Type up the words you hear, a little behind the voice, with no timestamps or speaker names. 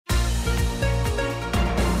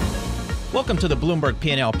Welcome to the Bloomberg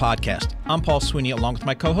P&L podcast. I'm Paul Sweeney along with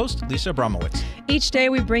my co-host, Lisa Abramowitz. Each day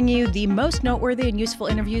we bring you the most noteworthy and useful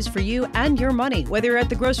interviews for you and your money, whether you're at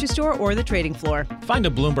the grocery store or the trading floor. Find a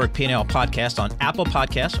Bloomberg P&L podcast on Apple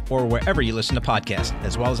Podcasts or wherever you listen to podcasts,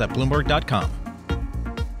 as well as at Bloomberg.com.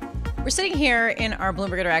 We're sitting here in our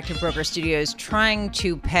Bloomberg Interactive Broker studios trying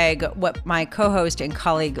to peg what my co-host and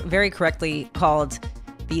colleague very correctly called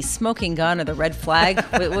the smoking gun or the red flag,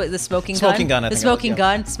 the smoking gun, the smoking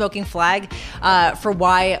gun, smoking flag, for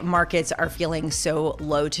why markets are feeling so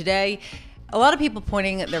low today. A lot of people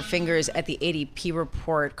pointing their fingers at the ADP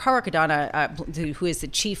report. Carl Riccadonna, who is the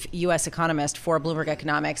chief U.S. economist for Bloomberg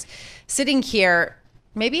Economics, sitting here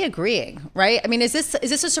maybe agreeing, right? I mean, is this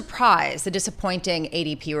a surprise, the disappointing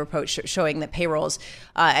ADP report showing that payrolls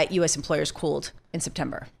at U.S. employers cooled in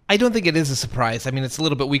September? I don't think it is a surprise. I mean, it's a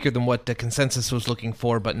little bit weaker than what the consensus was looking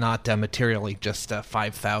for, but not materially, just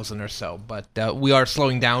 5,000 or so. But we are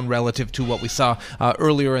slowing down relative to what we saw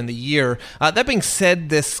earlier in the year. That being said,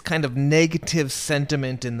 this kind of negative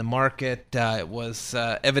sentiment in the market was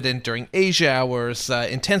evident during Asia hours,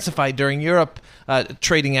 intensified during Europe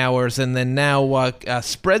trading hours, and then now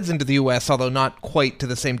spreads into the U.S., although not quite to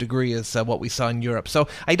the same degree as what we saw in Europe. So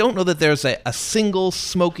I don't know that there's a single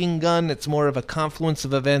smoking gun. It's more of a confluence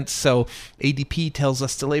of events. So ADP tells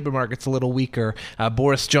us the labor market's a little weaker.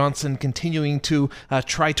 Boris Johnson continuing to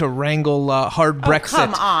try to wrangle hard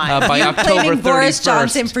Brexit by October 31st. Boris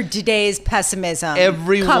Johnson for today's pessimism.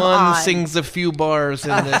 Everyone sings a few bars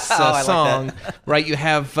in this song, like right? You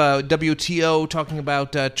have WTO talking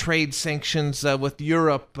about trade sanctions with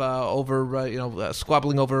Europe over,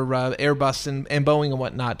 squabbling over Airbus and Boeing and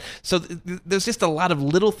whatnot. So there's just a lot of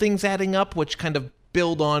little things adding up, which kind of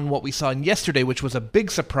build on what we saw yesterday, which was a big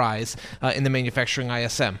surprise in the manufacturing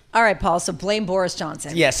ISM. All right, Paul, so blame Boris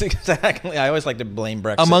Johnson. Yes, exactly. I always like to blame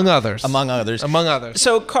Brexit. Among others. Among others.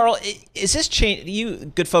 So, Carl, is this change? You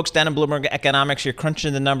good folks down in Bloomberg Economics, you're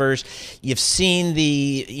crunching the numbers. You've seen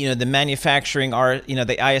the manufacturing,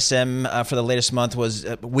 the ISM for the latest month was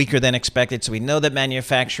weaker than expected. So we know that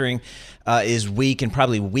manufacturing is weak and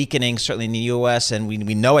probably weakening, certainly in the U.S., and we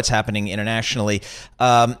know it's happening internationally.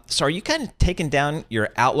 So are you kind of taking down your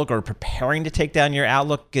outlook or preparing to take down your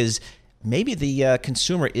outlook because maybe the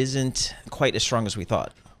consumer isn't quite as strong as we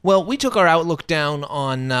thought? Well, we took our outlook down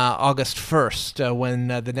on August 1st when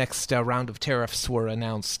the next round of tariffs were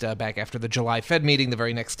announced back after the July Fed meeting. The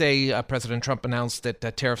very next day, President Trump announced that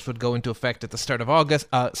tariffs would go into effect at the start of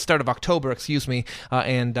October,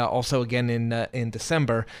 and also again in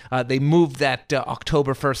December. They moved that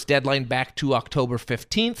October 1st deadline back to October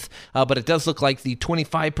 15th, but it does look like the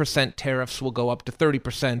 25% tariffs will go up to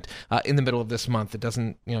 30% in the middle of this month. It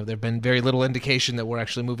doesn't, there've been very little indication that we're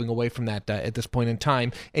actually moving away from that at this point in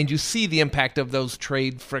time. And you see the impact of those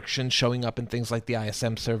trade frictions showing up in things like the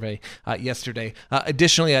ISM survey yesterday.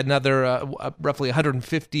 Additionally, another roughly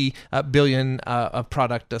 150 billion of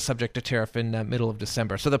product subject to tariff in the middle of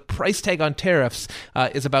December. So the price tag on tariffs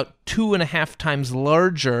is about 2.5 times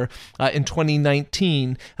larger in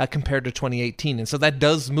 2019 compared to 2018. And so that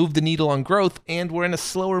does move the needle on growth, and we're in a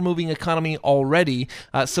slower moving economy already.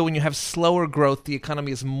 So when you have slower growth, the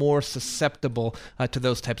economy is more susceptible to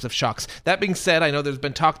those types of shocks. That being said, I know there's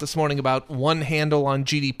been talk this morning about one handle on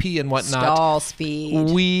GDP and whatnot. Stall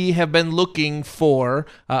speed. We have been looking for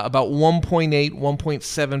about 1.8,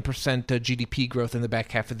 1.7% GDP growth in the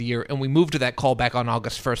back half of the year, and we moved to that call back on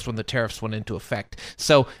August 1st when the tariffs went into effect.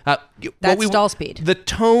 So that's stall speed. The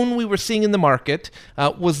tone we were seeing in the market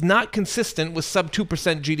was not consistent with sub 2%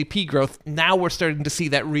 GDP growth. Now we're starting to see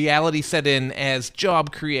that reality set in as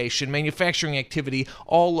job creation, manufacturing activity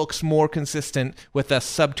all looks more consistent with a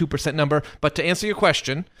sub 2% number. But to answer your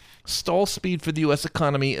question, stall speed for the U.S.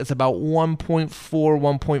 economy is about 1.4,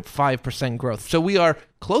 1.5% growth. So we are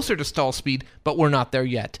closer to stall speed, but we're not there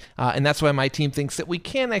yet. And that's why my team thinks that we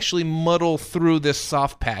can actually muddle through this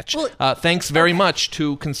soft patch. Well, thanks very much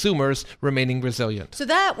to consumers remaining resilient. So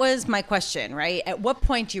that was my question, right? At what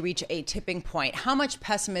point do you reach a tipping point? How much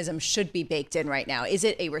pessimism should be baked in right now? Is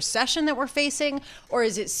it a recession that we're facing, or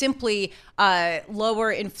is it simply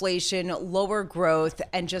lower inflation, lower growth,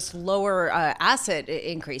 and just lower asset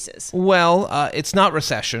increases? Well, it's not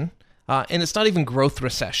recession. And it's not even growth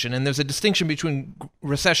recession. And there's a distinction between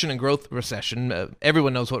recession and growth recession.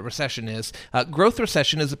 Everyone knows what recession is. Growth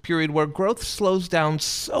recession is a period where growth slows down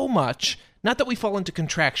so much not that we fall into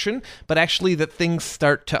contraction, but actually that things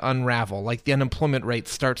start to unravel, like the unemployment rate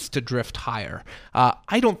starts to drift higher.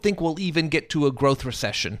 I don't think we'll even get to a growth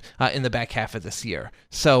recession in the back half of this year.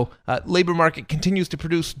 So labor market continues to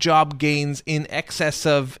produce job gains in excess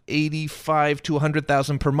of 85 to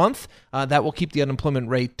 100,000 per month. That will keep the unemployment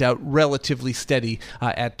rate relatively steady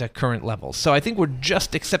at current levels. So I think we're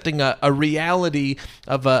just accepting a reality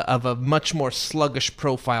of a much more sluggish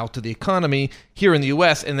profile to the economy here in the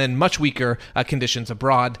U.S. and then much weaker conditions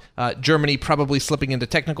abroad. Germany probably slipping into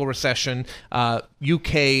technical recession.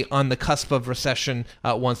 UK on the cusp of recession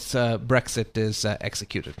once Brexit is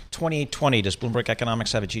executed. 2020, does Bloomberg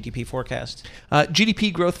Economics have a GDP forecast?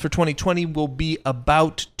 GDP growth for 2020 will be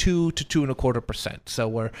about 2 to 2.25%. So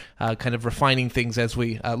we're kind of refining things as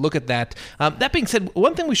we look at that. That being said,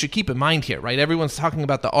 one thing we should keep in mind here, right? Everyone's talking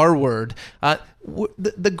about the R word.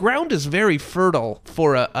 The ground is very fertile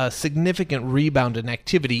for a significant rebound in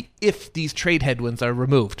activity if these trade headwinds are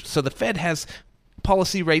removed. So the Fed has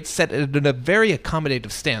policy rates set in a very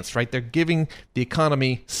accommodative stance, right? They're giving the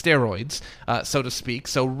economy steroids, so to speak.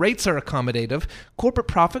 So rates are accommodative. Corporate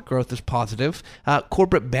profit growth is positive.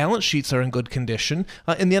 Corporate balance sheets are in good condition.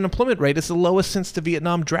 And the unemployment rate is the lowest since the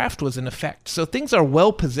Vietnam draft was in effect. So things are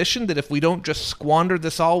well positioned that if we don't just squander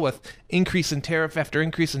this all with increase in tariff after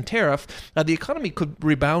increase in tariff, the economy could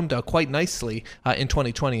rebound quite nicely in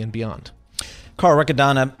 2020 and beyond. Carl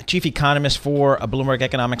Riccadonna, Chief Economist for Bloomberg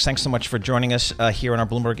Economics. Thanks so much for joining us here in our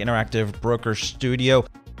Bloomberg Interactive Broker Studio.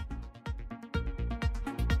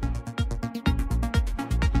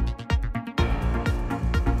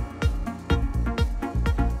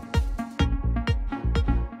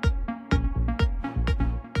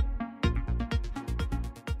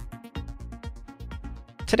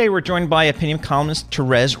 Today, we're joined by opinion columnist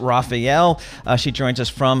Therese Raphael. She joins us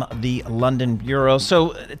from the London Bureau.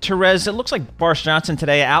 So, Therese, it looks like Boris Johnson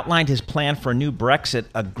today outlined his plan for a new Brexit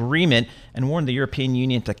agreement and warned the European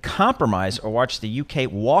Union to compromise or watch the UK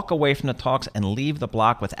walk away from the talks and leave the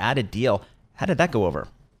bloc without a deal. How did that go over?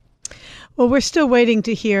 Well, we're still waiting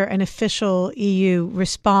to hear an official EU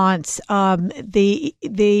response. The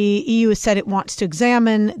EU has said it wants to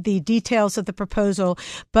examine the details of the proposal,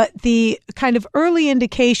 but the kind of early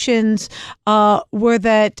indications were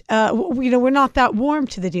that we're not that warm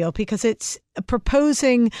to the deal because it's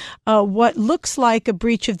proposing what looks like a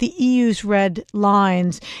breach of the EU's red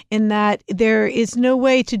lines in that there is no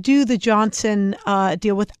way to do the Johnson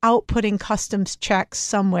deal without putting customs checks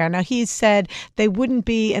somewhere. Now, he's said they wouldn't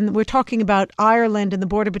be, and we're talking about Ireland and the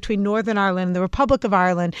border between Northern Ireland and the Republic of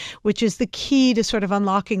Ireland, which is the key to sort of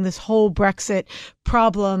unlocking this whole Brexit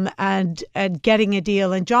problem and getting a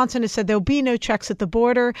deal. And Johnson has said there will be no checks at the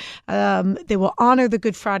border. They will honor the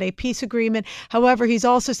Good Friday peace agreement. However, he's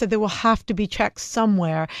also said there will have to be checks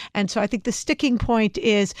somewhere. And so I think the sticking point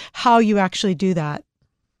is how you actually do that.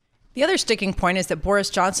 The other sticking point is that Boris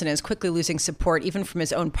Johnson is quickly losing support even from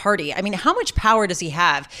his own party. I mean, how much power does he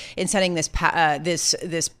have in sending this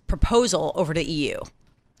proposal over to EU?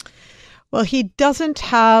 Well, he doesn't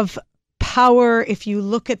have power if you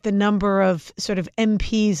look at the number of sort of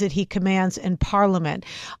MPs that he commands in Parliament.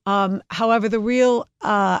 However, the real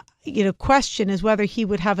question is whether he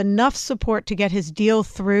would have enough support to get his deal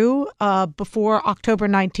through before October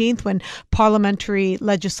 19th, when parliamentary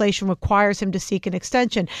legislation requires him to seek an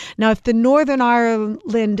extension. Now, if the Northern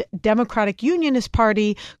Ireland Democratic Unionist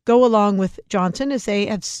Party go along with Johnson, as they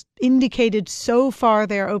have indicated so far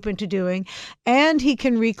they're open to doing, and he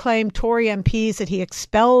can reclaim Tory MPs that he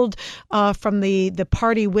expelled from the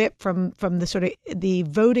party whip, from the sort of the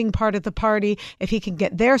voting part of the party, if he can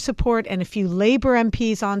get their support and a few Labour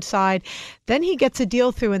MPs on side, then he gets a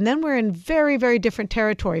deal through. And then we're in very, very different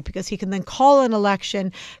territory because he can then call an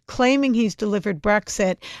election claiming he's delivered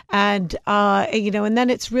Brexit. And, and then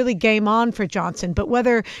it's really game on for Johnson. But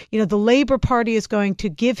whether, the Labour Party is going to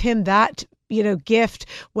give him that gift,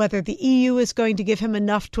 whether the EU is going to give him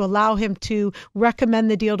enough to allow him to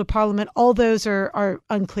recommend the deal to Parliament, all those are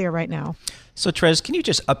unclear right now. So, Therese, can you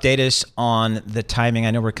just update us on the timing?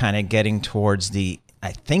 I know we're kind of getting towards the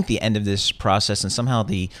end of this process, and somehow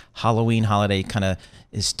the Halloween holiday kind of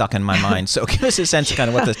is stuck in my mind. So give us a sense of kind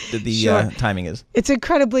of what the Sure. Timing is. It's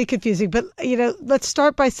incredibly confusing, but, let's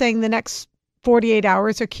start by saying the next 48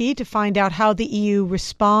 hours are key to find out how the EU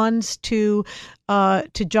responds to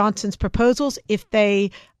Johnson's proposals. If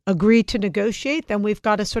they agree to negotiate, then we've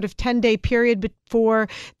got a sort of 10-day period for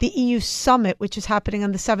the EU summit, which is happening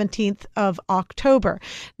on the 17th of October.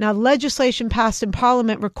 Now, legislation passed in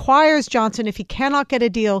Parliament requires Johnson, if he cannot get a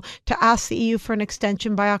deal, to ask the EU for an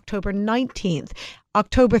extension by October 19th.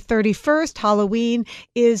 October 31st, Halloween,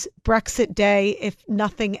 is Brexit Day if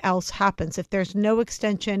nothing else happens. If there's no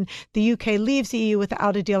extension, the UK leaves the EU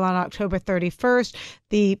without a deal on October 31st.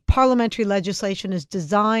 The parliamentary legislation is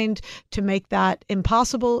designed to make that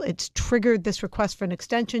impossible. It's triggered this request for an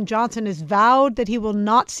extension. Johnson has vowed that he will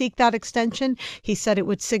not seek that extension. He said it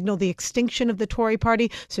would signal the extinction of the Tory party.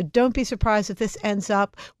 So don't be surprised if this ends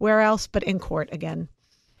up where else but in court again.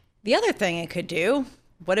 The other thing it could do,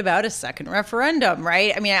 what about a second referendum,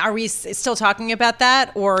 right? I mean, are we still talking about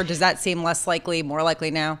that, or does that seem less likely, more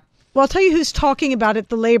likely now? Well, I'll tell you who's talking about it.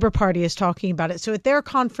 The Labour Party is talking about it. So at their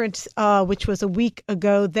conference, which was a week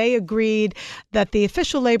ago, they agreed that the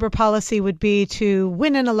official Labour policy would be to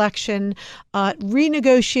win an election,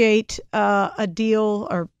 renegotiate a deal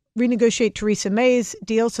or renegotiate Theresa May's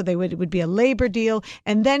deal, so it would be a Labour deal,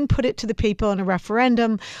 and then put it to the people in a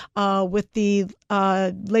referendum, with the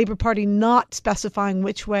Labour Party not specifying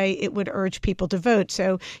which way it would urge people to vote.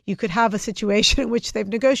 So you could have a situation in which they've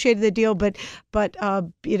negotiated the deal, but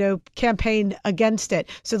campaign against it.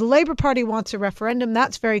 So the Labour Party wants a referendum.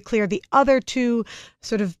 That's very clear. The other two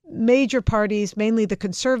sort of major parties, mainly the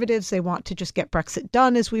Conservatives, they want to just get Brexit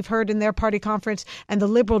done, as we've heard in their party conference, and the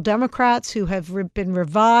Liberal Democrats, who have been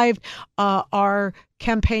revived, are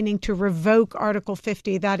campaigning to revoke Article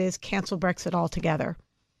 50, that is, cancel Brexit altogether.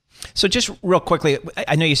 So just real quickly,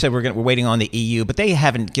 I know you said we're waiting on the EU, but they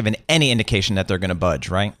haven't given any indication that they're going to budge,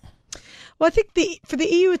 right? Well, I think for the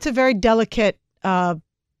EU, it's a very delicate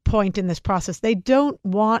point in this process. They don't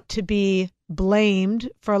want to be blamed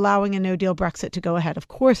for allowing a no-deal Brexit to go ahead. Of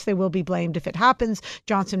course, they will be blamed if it happens.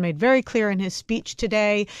 Johnson made very clear in his speech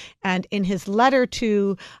today and in his letter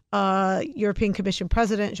to European Commission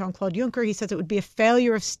President Jean-Claude Juncker, he says it would be a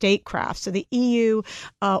failure of statecraft. So the EU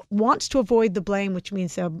wants to avoid the blame, which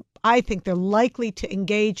means I think they're likely to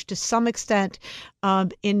engage to some extent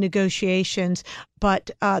in negotiations.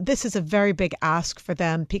 But this is a very big ask for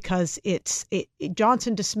them because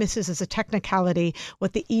Johnson dismisses as a technicality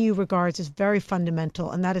what the EU regards as very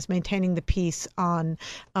fundamental, and that is maintaining the peace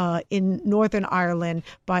in Northern Ireland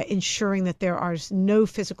by ensuring that there is no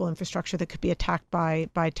physical infrastructure that could be attacked by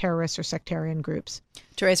terrorists or sectarian groups.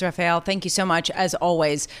 Therese Raphael, thank you so much, as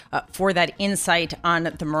always, for that insight on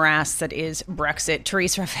the morass that is Brexit.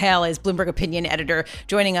 Therese Raphael is Bloomberg Opinion Editor,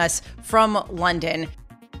 joining us from London.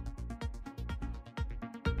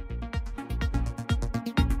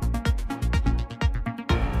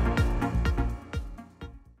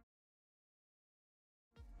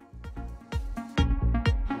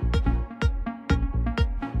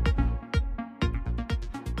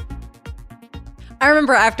 I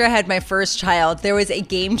remember after I had my first child, there was a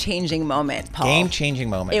game-changing moment, Paul.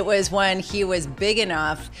 Game-changing moment. It was when he was big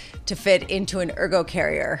enough to fit into an ergo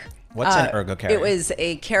carrier. What's an ergo carrier? It was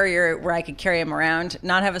a carrier where I could carry him around,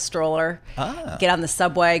 not have a stroller, get on the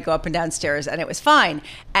subway, go up and down stairs, and it was fine.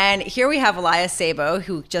 And here we have Elias Sabo,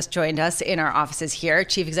 who just joined us in our offices here,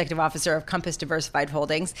 Chief Executive Officer of Compass Diversified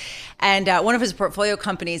Holdings. And one of his portfolio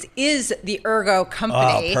companies is the Ergo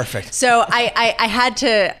company. Oh, perfect. So I had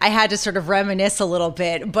to sort of reminisce a little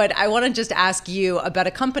bit, but I want to just ask you about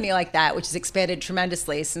a company like that, which has expanded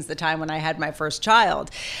tremendously since the time when I had my first child.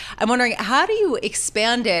 I'm wondering, how do you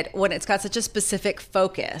expand it when it's got such a specific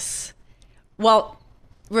focus while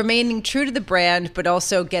remaining true to the brand, but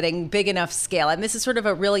also getting big enough scale? And this is sort of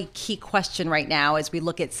a really key question right now as we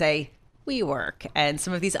look at, say, WeWork and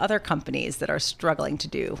some of these other companies that are struggling to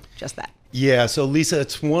do just that. Yeah, so Lisa,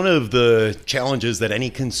 it's one of the challenges that any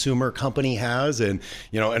consumer company has. And,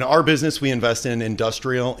 in our business, we invest in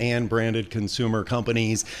industrial and branded consumer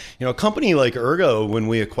companies. A company like Ergo, when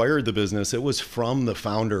we acquired the business, it was from the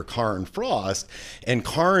founder, Karin Frost. And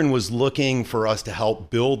Karin was looking for us to help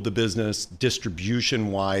build the business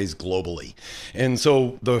distribution-wise globally. And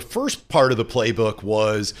so the first part of the playbook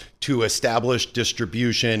was to establish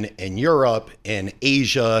distribution in Europe and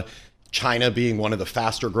Asia, China being one of the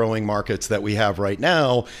faster growing markets that we have right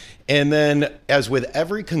now. And then, as with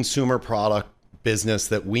every consumer product business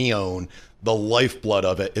that we own, the lifeblood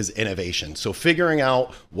of it is innovation. So figuring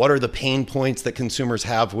out what are the pain points that consumers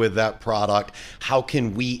have with that product, how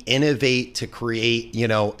can we innovate to create,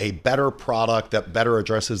 a better product that better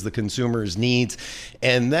addresses the consumer's needs,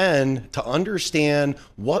 and then to understand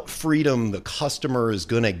what freedom the customer is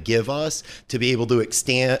going to give us to be able to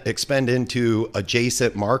expand into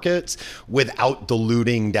adjacent markets without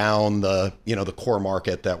diluting down the core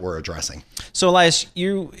market that we're addressing. So Elias,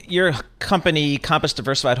 your company, Compass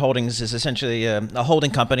Diversified Holdings, is essentially essentially a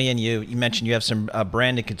holding company, and you mentioned you have some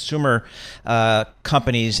branded consumer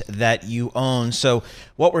companies that you own. So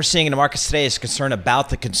what we're seeing in the markets today is concern about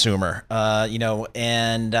the consumer,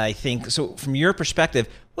 and I think, so from your perspective,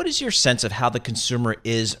 what is your sense of how the consumer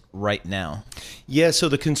is right now? Yeah, so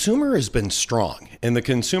the consumer has been strong, and the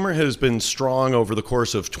consumer has been strong over the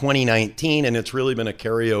course of 2019, and it's really been a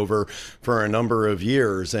carryover for a number of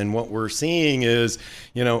years. And what we're seeing is,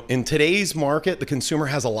 in today's market, the consumer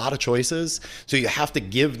has a lot of choices, so you have to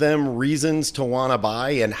give them reasons to want to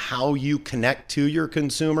buy, and how you connect to your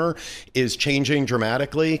consumer is changing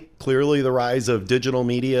dramatically. Clearly, the rise of digital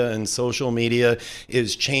media and social media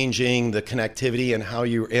is changing the connectivity and how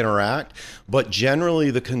you interact. But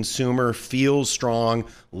generally, the consumer feels strong.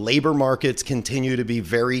 Labor markets continue to be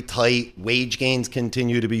very tight. Wage gains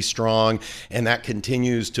continue to be strong, and that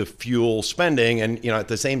continues to fuel spending. And at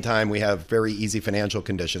the same time, we have very easy financial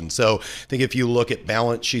conditions. So I think if you look at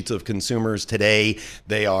balance sheets of consumers today,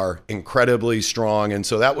 they are incredibly strong. And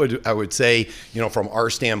so that I would say, from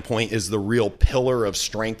our standpoint, is the real pillar of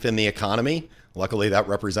strength in the economy. Luckily, that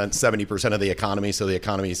represents 70% of the economy, so the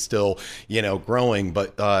economy is still, growing.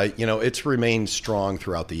 But, it's remained strong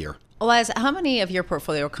throughout the year. Elias, how many of your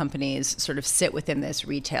portfolio companies sort of sit within this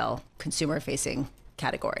retail consumer-facing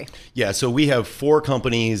category? Yeah, so we have 4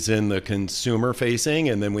 companies in the consumer-facing,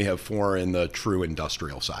 and then we have 4 in the true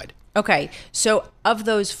industrial side. Okay, so of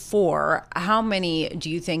those 4, how many do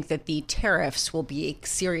you think that the tariffs will be a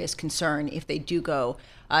serious concern if they do go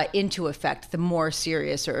into effect, the more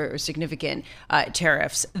serious or significant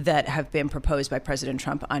tariffs that have been proposed by President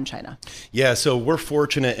Trump on China? Yeah, so we're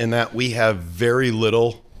fortunate in that we have very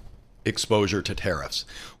little exposure to tariffs.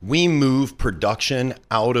 We moved production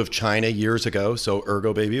out of China years ago. So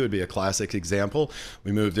Ergo Baby would be a classic example.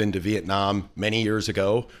 We moved into Vietnam many years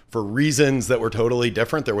ago for reasons that were totally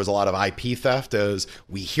different. There was a lot of IP theft, as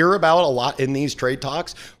we hear about a lot in these trade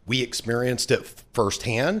talks. We experienced it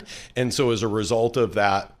firsthand. And so as a result of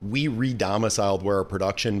that, we re-domiciled where our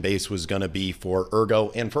production base was going to be for Ergo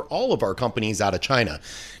and for all of our companies out of China.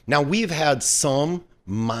 Now, we've had some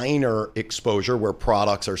minor exposure where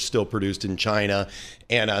products are still produced in China.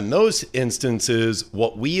 And on those instances,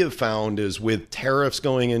 what we have found is with tariffs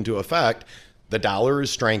going into effect, the dollar is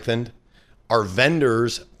strengthened. Our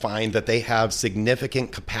vendors find that they have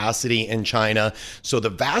significant capacity in China. So the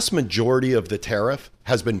vast majority of the tariff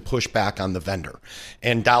has been pushed back on the vendor,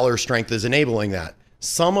 and dollar strength is enabling that.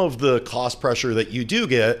 Some of the cost pressure that you do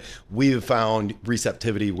get, we've found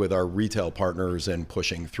receptivity with our retail partners and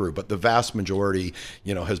pushing through. But the vast majority,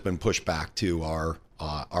 has been pushed back to our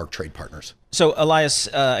trade partners. So, Elias,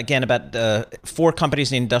 again, about 4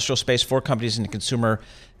 companies in the industrial space, 4 companies in the consumer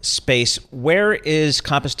space. Where is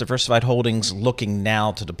Compass Diversified Holdings looking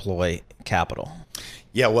now to deploy capital?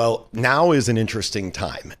 Yeah, well, now is an interesting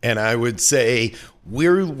time. And I would say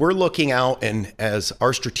we're looking out, and as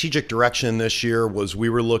our strategic direction this year was, we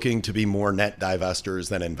were looking to be more net divestors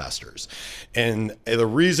than investors. And the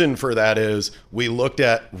reason for that is we looked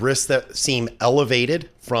at risks that seem elevated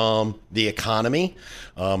from the economy.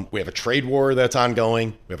 We have a trade war that's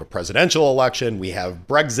ongoing. We have a presidential election. We have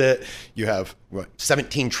Brexit. You have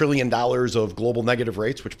 $17 trillion of global negative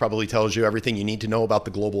rates, which probably tells you everything you need to know about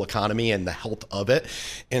the global economy and the health of it.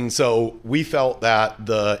 And so we felt that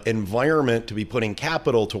the environment to be putting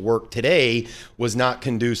capital to work today was not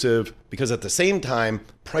conducive, because at the same time,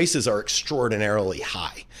 prices are extraordinarily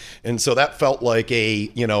high. And so that felt like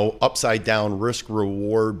a, upside down risk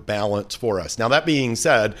reward balance for us. Now, that being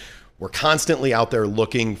said, we're constantly out there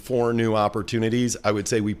looking for new opportunities. I would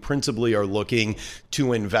say we principally are looking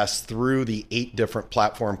to invest through the 8 different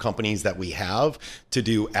platform companies that we have to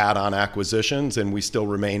do add-on acquisitions, and we still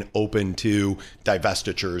remain open to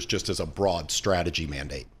divestitures just as a broad strategy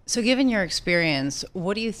mandate. So given your experience,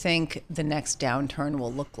 what do you think the next downturn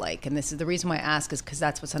will look like? And this is the reason why I ask, is because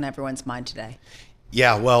that's what's on everyone's mind today.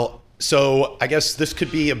 Yeah, well, so I guess this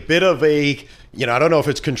could be a bit of a, I don't know if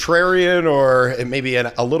it's contrarian or it may be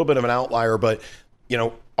a little bit of an outlier, but,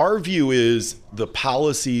 our view is the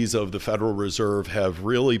policies of the Federal Reserve have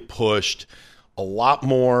really pushed a lot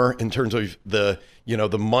more in terms of the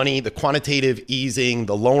money, the quantitative easing,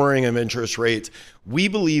 the lowering of interest rates. We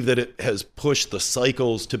believe that it has pushed the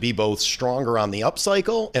cycles to be both stronger on the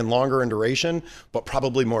upcycle and longer in duration, but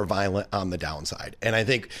probably more violent on the downside. And I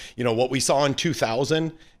think, what we saw in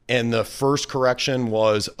 2000 and the first correction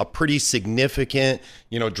was a pretty significant,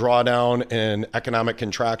 drawdown in economic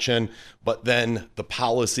contraction, but then the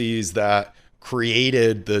policies that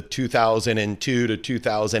created the 2002 to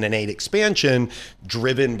 2008 expansion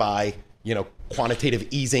driven by, quantitative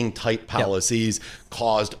easing type policies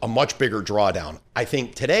caused a much bigger drawdown. I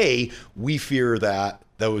think today we fear that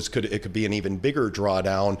it could be an even bigger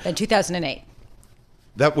drawdown than 2008.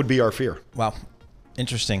 That would be our fear. Wow.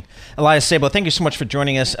 Interesting. Elias Sabo, thank you so much for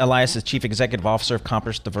joining us. Elias is Chief Executive Officer of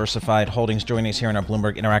Compass Diversified Holdings, joining us here in our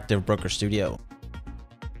Bloomberg Interactive Broker Studio.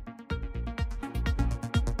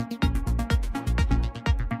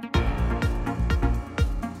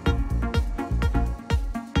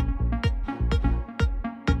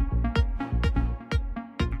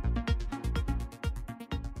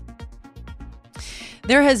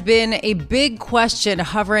 There has been a big question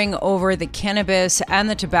hovering over the cannabis and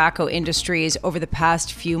the tobacco industries over the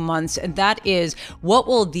past few months, and that is, what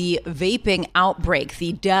will the vaping outbreak,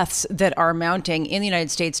 the deaths that are mounting in the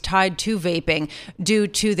United States tied to vaping, do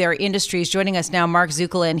to their industries? Joining us now, Mark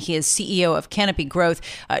Zeukilin. He is CEO of Canopy Growth,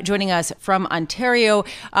 joining us from Ontario.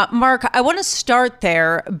 Mark, I want to start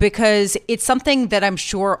there because it's something that I'm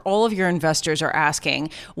sure all of your investors are asking.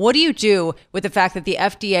 What do you do with the fact that the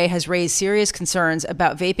FDA has raised serious concerns about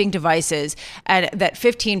vaping devices, and that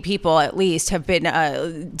 15 people at least have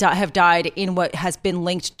died in what has been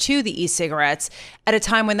linked to the e-cigarettes at a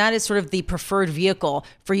time when that is sort of the preferred vehicle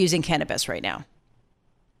for using cannabis right now?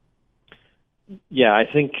 Yeah,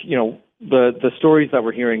 I think the stories that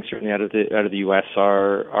we're hearing certainly out of the U.S.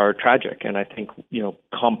 are tragic, and I think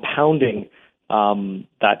compounding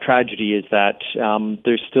that tragedy is that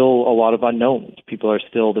there's still a lot of unknowns. People are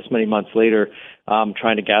still, this many months later,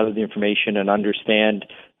 trying to gather the information and understand,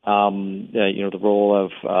 the role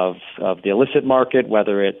of the illicit market,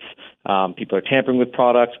 whether it's people are tampering with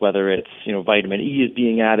products, whether it's vitamin E is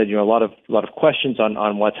being added. A lot of questions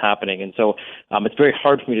on what's happening, and so it's very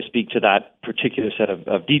hard for me to speak to that particular set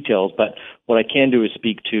of details. But what I can do is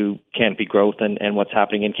speak to Canopy Growth and what's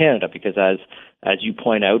happening in Canada, because as you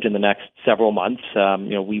point out, in the next several months,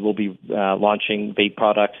 we will be launching vape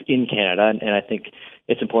products in Canada, and I think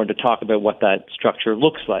it's important to talk about what that structure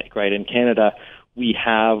looks like, right? In Canada, we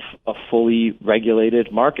have a fully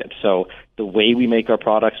regulated market. So the way we make our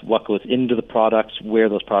products, what goes into the products, where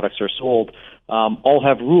those products are sold, all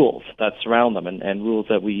have rules that surround them and rules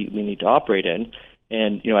that we need to operate in.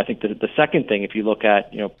 And, I think that the second thing, if you look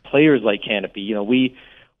at, players like Canopy,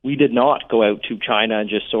 we did not go out to China and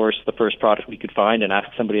just source the first product we could find and ask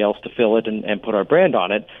somebody else to fill it and put our brand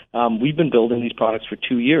on it. We've been building these products for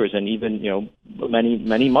 2 years, and even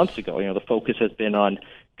many months ago, the focus has been on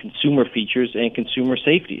consumer features and consumer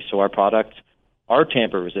safety. So our products are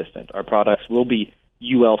tamper resistant. Our products will be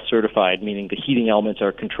UL certified, meaning the heating elements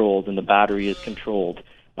are controlled and the battery is controlled.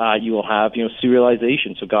 You will have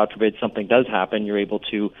serialization. So God forbid something does happen, you're able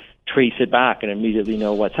to trace it back and immediately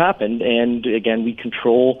know what's happened. And again, we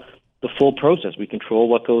control the full process. We control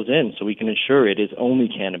what goes in, so we can ensure it is only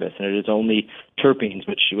cannabis and it is only terpenes,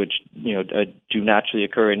 which do naturally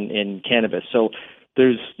occur in cannabis. So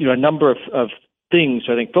there's a number of things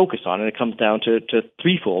to, I think, focus on, and it comes down to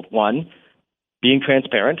threefold. One, being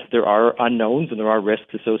transparent. There are unknowns and there are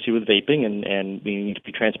risks associated with vaping, and we need to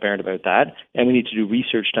be transparent about that, and we need to do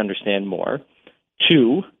research to understand more.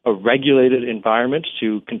 Two, a regulated environment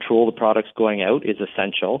to control the products going out is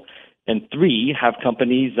essential. And three, have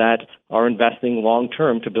companies that are investing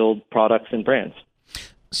long-term to build products and brands.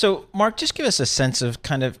 So, Mark, just give us a sense of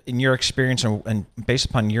kind of, in your experience and based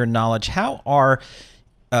upon your knowledge, how are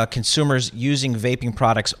consumers using vaping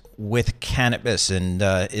products with cannabis, and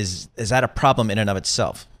is that a problem in and of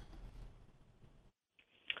itself?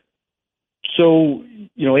 So,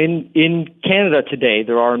 in Canada today,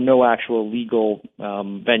 there are no actual legal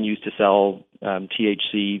venues to sell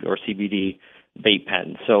THC or CBD vape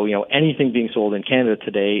pens. So, anything being sold in Canada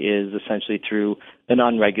today is essentially through an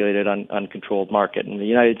unregulated, uncontrolled market. In the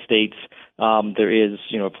United States, there is,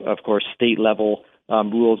 of course, state level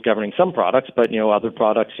rules governing some products, but other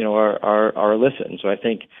products are illicit. And so I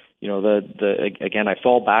think again, I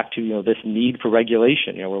fall back to this need for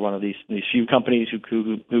regulation. We're one of these few companies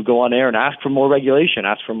who go on air and ask for more regulation,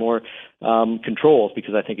 ask for more controls,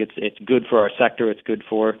 because I think it's good for our sector, it's good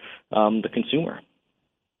for the consumer.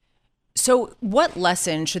 So what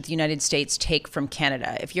lesson should the United States take from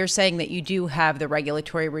Canada? If you're saying that you do have the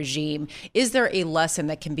regulatory regime, is there a lesson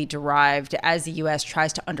that can be derived as the U.S.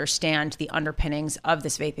 tries to understand the underpinnings of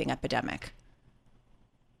this vaping epidemic?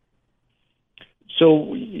 So,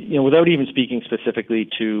 without even speaking specifically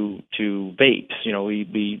to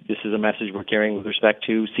vapes, this is a message we're carrying with respect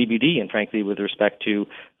to CBD, and frankly, with respect to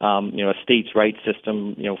a states' rights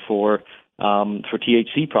system, for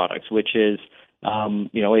THC products, which is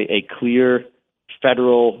a clear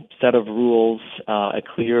federal set of rules, a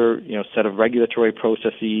clear set of regulatory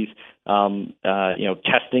processes,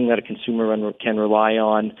 testing that a consumer can rely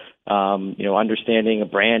on, understanding a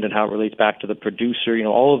brand and how it relates back to the producer,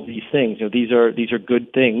 all of these things, these are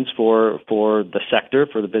good things for the sector,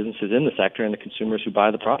 for the businesses in the sector and the consumers who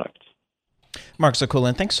buy the products. Mark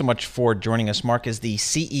Zeukilin, thanks so much for joining us. Mark is the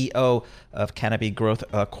CEO of Canopy Growth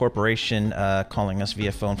Corporation, calling us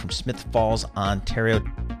via phone from Smith Falls, Ontario.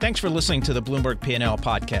 Thanks for listening to the Bloomberg P&L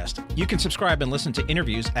podcast. You can subscribe and listen to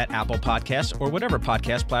interviews at Apple Podcasts or whatever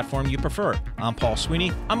podcast platform you prefer. I'm Paul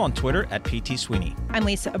Sweeney. I'm on Twitter at PT Sweeney. I'm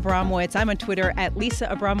Lisa Abramowitz. I'm on Twitter at Lisa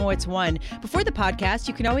Abramowitz1. Before the podcast,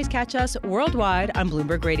 you can always catch us worldwide on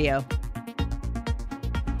Bloomberg Radio.